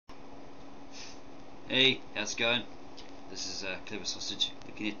Hey, how's it going? This is Clever Sausage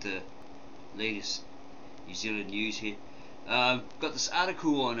looking at the latest New Zealand news here. Got this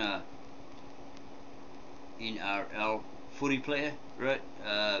article on NRL footy player, right?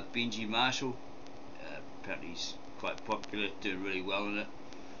 Benji Marshall. Apparently he's quite popular, doing really well in it.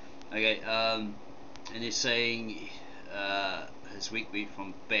 Okay, and they're saying his week went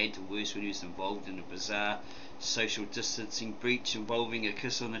from bad to worse when he was involved in a bizarre social distancing breach involving a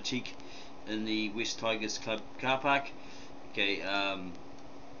kiss on the cheek in the West Tigers Club car park. Okay,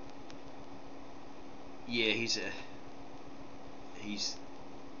 yeah, he's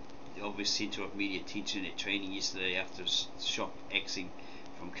the obvious centre of media attention at training yesterday after shock axing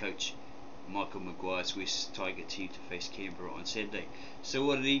from coach Michael Maguire's West Tiger team to face Canberra on Saturday. So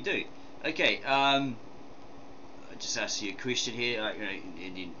what did he do? Okay, I just asked you a question here,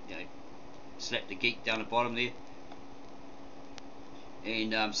 and then slap the geek down the bottom there,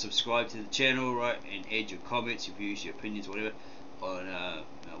 and subscribe to the channel, right, and add your comments, your views, your opinions, whatever, on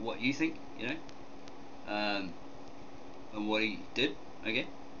what you think, and what he did, okay,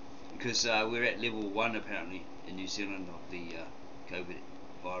 because we're at level 1 apparently in New Zealand of the COVID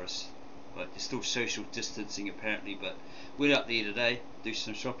virus, but there's still social distancing apparently. But went up there today, do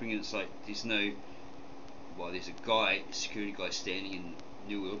some shopping, and it's like there's a security guy standing in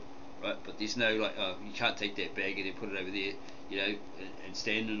New World, right, but there's no like, oh, you can't take that bag and then put it over there, and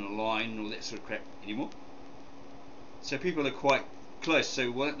stand in a line and all that sort of crap anymore. So people are quite close,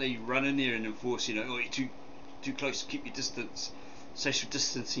 so why don't they run in there and enforce, oh, you're too close, keep your distance, social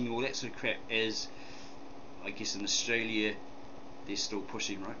distancing, all that sort of crap, as I guess in Australia they're still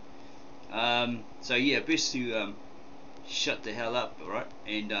pushing, right? So yeah, best to shut the hell up, right,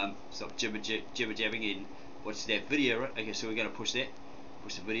 and stop jibber jabbing and watch that video, right? Okay, so we're going to push the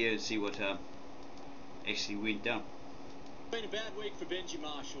video and see what actually went down. Been a bad week for Benji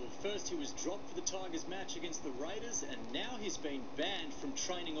Marshall. First he was dropped for the Tigers match against the Raiders, and now he's been banned from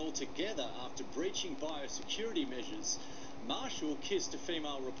training altogether after breaching biosecurity measures. Marshall kissed a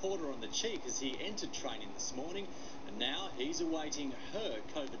female reporter on the cheek as he entered training this morning, and now he's awaiting her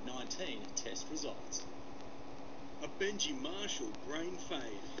COVID-19 test results. A Benji Marshall brain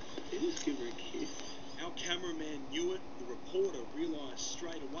fade. He just give her a kiss. Our cameraman knew it, the reporter realised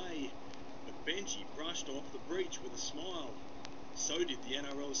straight away. But Benji brushed off the breach with a smile. So did the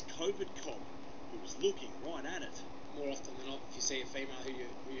NRL's COVID cop, who was looking right at it. More often than not, if you see a female who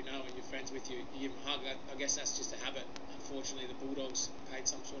you know and you're friends with, you give them a hug. I guess that's just a habit. Unfortunately, the Bulldogs paid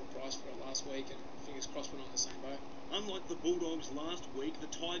some sort of price for it last week, and fingers crossed we're not in the same boat. Unlike the Bulldogs last week, the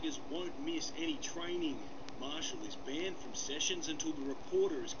Tigers won't miss any training. Marshall is banned from sessions until the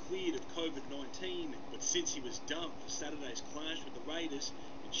reporter is cleared of COVID-19, but since he was dumped for Saturday's clash with the Raiders,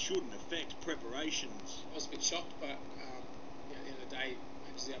 it shouldn't affect preparations. I was a bit shocked, but at the end of the day,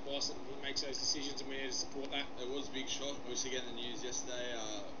 he's our boss and he makes those decisions, and we need to support that. It was a big shock. Obviously, getting the news yesterday,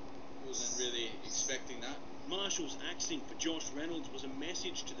 wasn't really expecting that. Marshall's axing for Josh Reynolds was a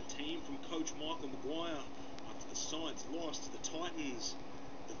message to the team from coach Michael Maguire after the sides lost to the Titans.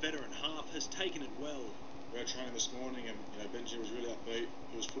 The veteran half has taken it well. We had training this morning, and Benji was really upbeat.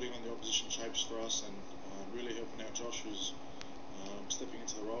 He was putting on the opposition shapes for us and really helping out Josh, who's stepping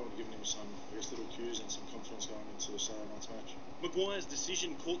into the role and giving him some, little cues and some confidence going into Saturday night's match. Maguire's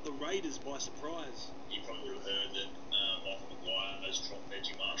decision caught the Raiders by surprise. You probably would have heard that Michael Maguire has dropped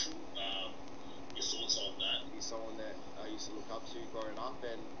Benji Marshall. Your thoughts on that? He's someone that I used to look up to growing up,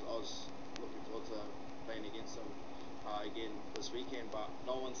 and I was looking forward to playing against him again this weekend, but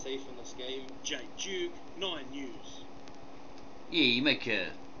no one's safe in this game. Jake Duke, 9 News. Yeah, you make a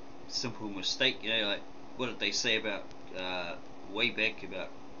simple mistake, like what did they say about way back about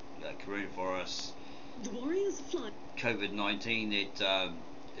coronavirus, the Warriors fly COVID-19, that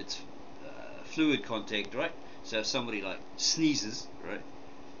it's fluid contact, right? So if somebody like sneezes, right,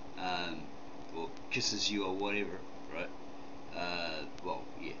 or kisses you or whatever, right, well,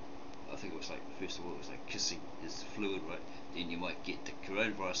 yeah, I think it was like, first of all, it was like kissing is fluid, right? Then you might get the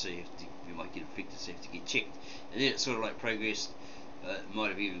coronavirus, so you might get infected, so you have to get checked. And then it sort of like progressed. It might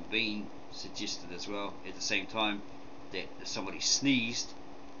have even been suggested as well at the same time that if somebody sneezed,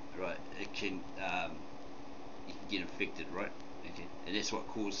 right, it can you can get infected, right? Okay, and that's what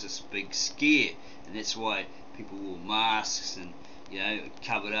caused this big scare, and that's why people wore masks and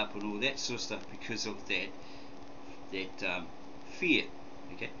covered up and all that sort of stuff, because of that fear.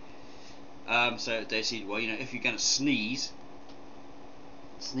 Okay. So they said, well, if you're going to sneeze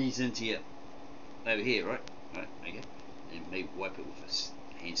into your over here, right, okay, and maybe wipe it with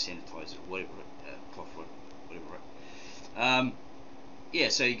a hand sanitizer or whatever, cloth, whatever, right. Yeah,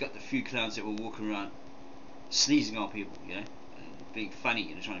 so you got the few clowns that were walking around sneezing on people, and being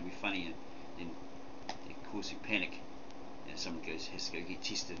funny, trying to be funny, and causing panic. And someone has to go get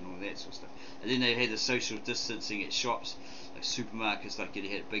tested and all that sort of stuff. And then they had the social distancing at shops, like supermarkets, like you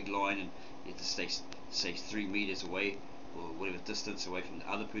had a big line and you had to stay, say, 3 meters away or whatever distance away from the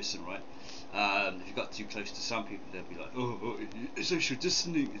other person, right? If you got too close to some people, they'd be like, oh social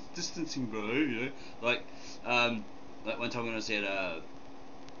distancing, bro, you know? Like one time when I was at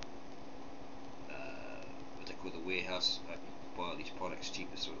what they call the warehouse, like buy all these products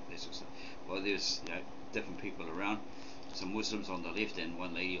cheaper, sort of this sort of stuff. Well, there's different people around, some Muslims on the left and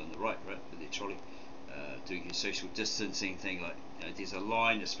one lady on the right, with their trolley, doing a social distancing thing. Like there's a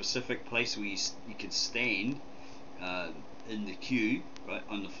line, a specific place where you can stand in the queue, right,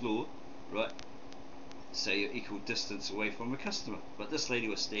 on the floor, right, so you're equal distance away from a customer. But this lady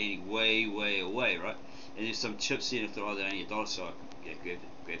was standing way away, right, and there's some chips here, and I thought, oh, they're only $1, so I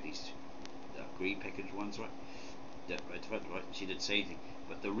grab these green packaged ones, right, right. She didn't say anything,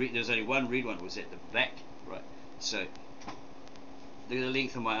 but there was only one red one, was at the back, right. So look at the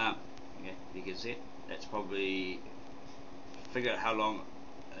length of my arm. Okay, you can see it. That's probably, figure out how long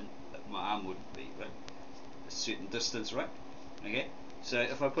my arm would be, right? A certain distance, right? Okay, so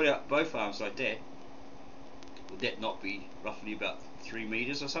if I put out both arms like that, would that not be roughly about 3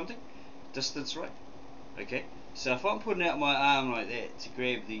 meters or something distance, right? Okay, so if I'm putting out my arm like that to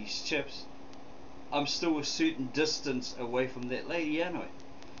grab these chips, I'm still a certain distance away from that lady, aren't I?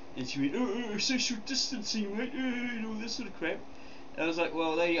 And she went, oh, social distancing, mate, and all this sort of crap. And I was like,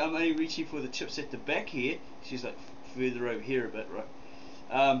 well, lady, I'm only reaching for the chips at the back here. She's like further over here a bit,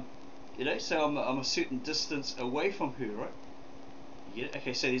 right? So I'm a certain distance away from her, right? Yeah.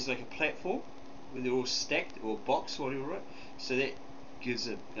 Okay, so there's like a platform where they're all stacked, or box, whatever, right? So that gives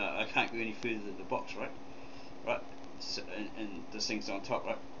I can't go any further than the box, right? Right. So, and this thing's on top,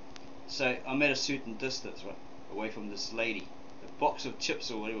 right? So I'm at a certain distance, right, away from this lady. The box of chips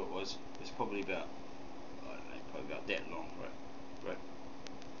or whatever it was probably about, I don't know, probably about that long, right,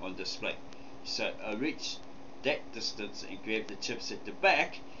 on display. So I reach that distance and grab the chips at the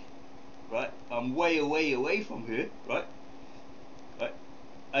back, right. I'm way away from her, right.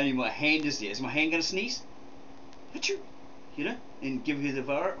 Only my hand is there. Is my hand going to sneeze? Achoo! You know, and give her the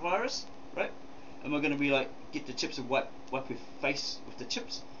virus, right? Am I going to be like, get the chips and wipe her face with the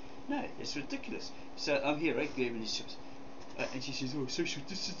chips? No, it's ridiculous. So I'm here, right, grabbing these chips. And she says, oh, social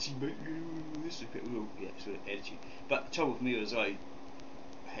distancing, mate. This sort of attitude. But the trouble with me was I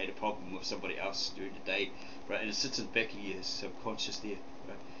had a problem with somebody else during the day, right, and it sits in the back of your subconscious there,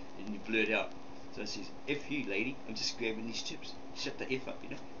 right, and you blurt out. So I says, F you, lady, I'm just grabbing these chips. Shut the F up,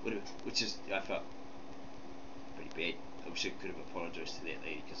 you know, whatever. Which is, I felt pretty bad. I wish I could have apologised to that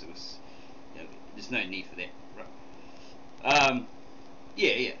lady, because it was, there's no need for that, right?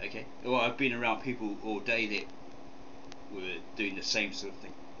 Yeah, okay. Well, I've been around people all day that were doing the same sort of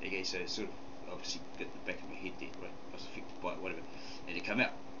thing. Okay, so it's sort of obviously got the back of my head there, right? I was affected by it, whatever, and it come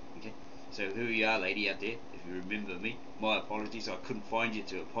out. Okay, so who you are, lady out there, if you remember me, my apologies. I couldn't find you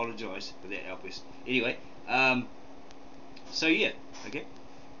to apologise for that outburst. Anyway, so yeah, okay,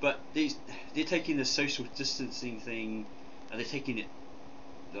 but they're taking the social distancing thing, and they're taking it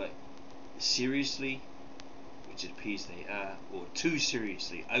like seriously, which it appears they are, or too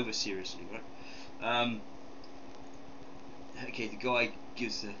seriously, over seriously, right? Okay, the guy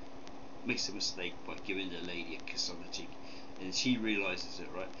makes a mistake by giving the lady a kiss on the cheek, and she realises it,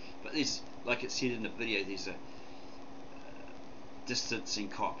 right? But there's, like it said in the video, there's a distancing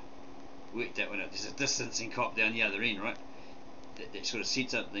cop. Work that one out. There's a distancing cop down the other end, right? That sort of said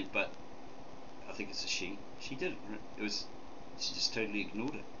something, but I think it's a she. She didn't, right? She just totally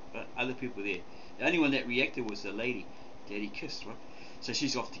ignored it. But other people there, the only one that reacted was the lady that he kissed, right? So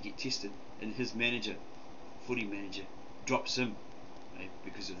she's off to get tested, and his manager, footy manager, drops him, right,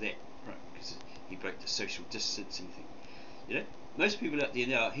 because of that, right? Because he broke the social distancing thing. You know, most people out there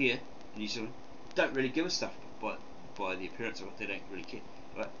now here in New Zealand don't really give a stuff by the appearance of it. They don't really care,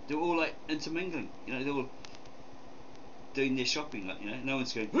 right? They're all like intermingling. You know, they're all doing their shopping. Like, no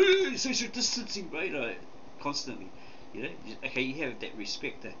one's going, hey, social distancing, right? Like, constantly. You know, okay, you have that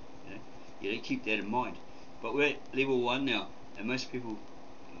respect there. You know, keep that in mind. But we're at level 1 now, and most people,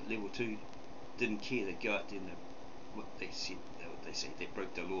 level 2, didn't care. They go out there and what they say, they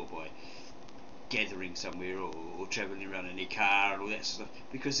broke the law by gathering somewhere or travelling around in their car and all that stuff,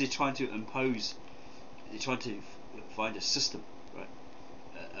 because they're trying to impose, they're trying to find a system, right,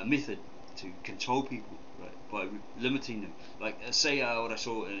 a method to control people, right, by limiting them. Like say what I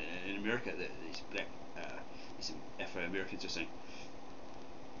saw in America, that these Afro-Americans are saying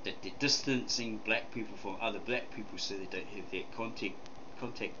that they're distancing black people from other black people so they don't have that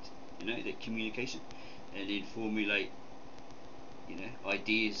contact, that communication, and then formulate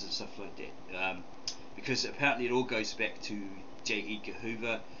ideas and stuff like that. because apparently it all goes back to J. Edgar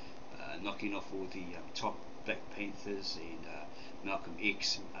Hoover knocking off all the top Black Panthers and Malcolm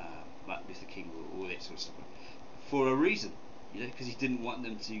X, Martin Luther King, all that sort of stuff, for a reason, because he didn't want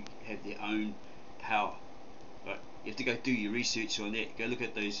them to have their own power. Right? You have to go do your research on that. Go look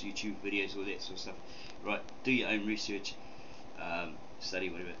at those YouTube videos, all that sort of stuff. Right? Do your own research, study,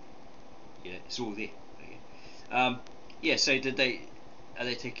 whatever. It's all there. Okay. Yeah. So are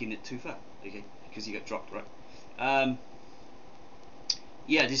they taking it too far? Okay, because he got dropped, right?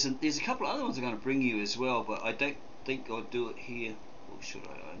 Yeah. There's a couple of other ones I'm going to bring you as well, but I don't think I'll do it here. Or should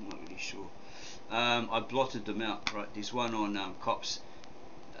I? I'm not really sure. I blotted them out. Right. There's one on cops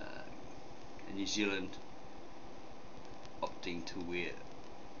in New Zealand opting to wear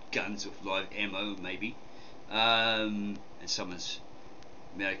guns with live ammo, maybe, and someone's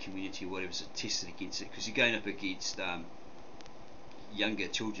Maori community or whatever is tested against it, because you're going up against younger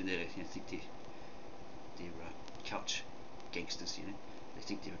children that think they're couch gangsters. They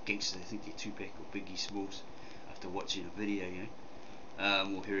think they're a gangster. They think they're Tupac or Biggie Smalls after watching a video,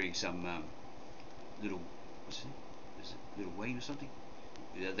 or hearing some little, what's his name? Is it Little Wayne or something?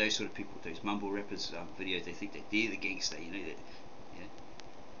 Those sort of people, those mumble rappers videos, they think that they're the gangster, that,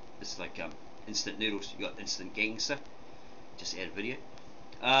 it's like instant noodles. You got instant gangster, just add a video.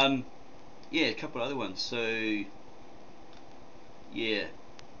 Yeah, a couple of other ones. So yeah,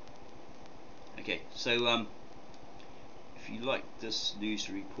 okay. So if you like this news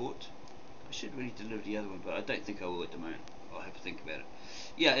report, I should really deliver the other one, but I don't think I will at the moment. I'll have to think about it.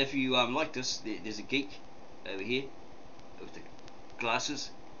 Yeah, if you like this, there's a geek over here with the glasses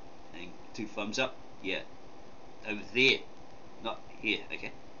and 2 thumbs up. Yeah, over there, not here.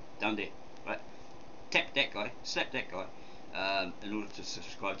 Okay, down there. Right, tap that guy, slap that guy, in order to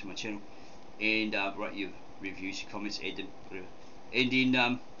subscribe to my channel, and write your reviews, your comments, add them, whatever. And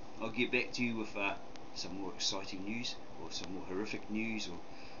then I'll get back to you with some more exciting news, or some more horrific news, or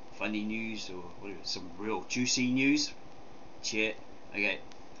funny news, or whatever, some real juicy news. Chat. Okay,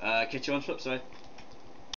 catch you on the flip side.